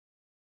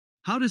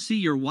How to see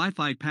your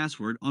Wi-Fi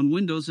password on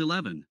Windows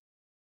 11.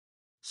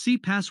 See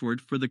password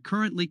for the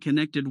currently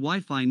connected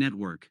Wi-Fi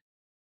network.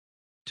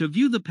 To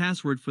view the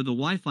password for the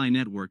Wi-Fi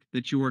network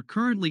that you are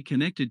currently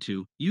connected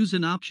to, use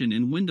an option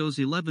in Windows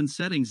 11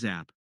 Settings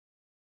app.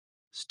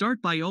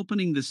 Start by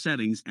opening the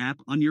Settings app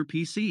on your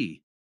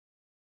PC.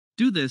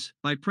 Do this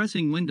by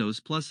pressing Windows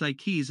plus I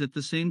keys at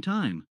the same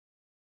time.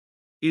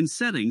 In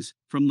Settings,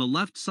 from the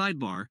left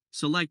sidebar,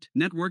 select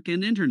Network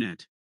and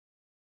Internet.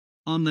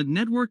 On the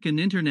Network and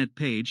Internet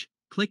page,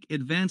 click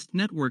Advanced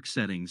Network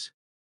Settings.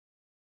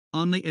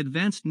 On the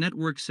Advanced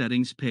Network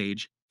Settings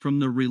page, from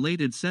the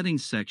Related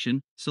Settings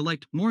section,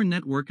 select More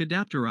Network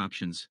Adapter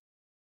Options.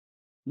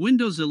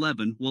 Windows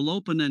 11 will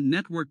open a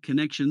Network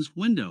Connections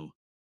window.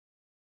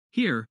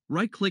 Here,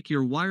 right-click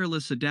your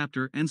wireless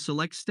adapter and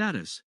select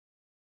Status.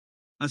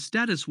 A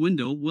status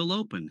window will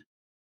open.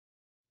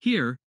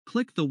 Here,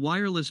 click the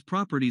Wireless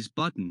Properties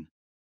button.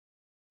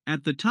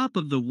 At the top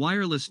of the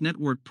Wireless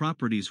Network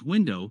Properties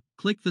window,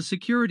 click the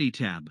Security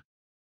tab.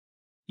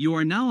 You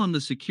are now on the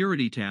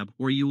Security tab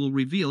where you will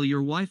reveal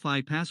your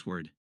Wi-Fi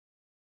password.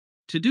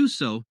 To do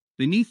so,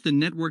 beneath the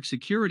Network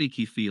Security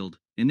Key field,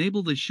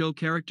 enable the Show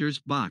Characters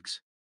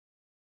box.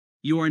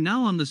 You are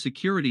now on the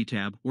Security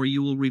tab where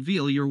you will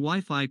reveal your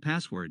Wi-Fi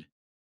password.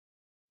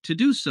 To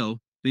do so,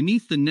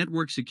 beneath the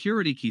Network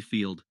Security Key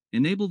field,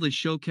 enable the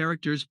Show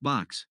Characters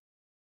box.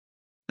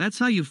 That's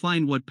how you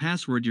find what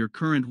password your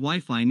current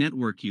Wi-Fi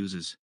network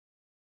uses.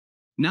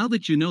 Now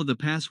that you know the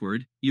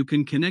password, you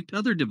can connect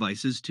other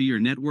devices to your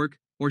network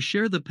or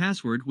share the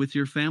password with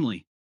your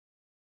family.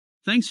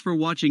 Thanks for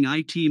watching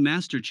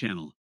ITMaster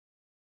channel.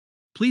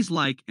 Please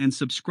like and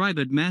subscribe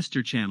at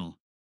Master channel.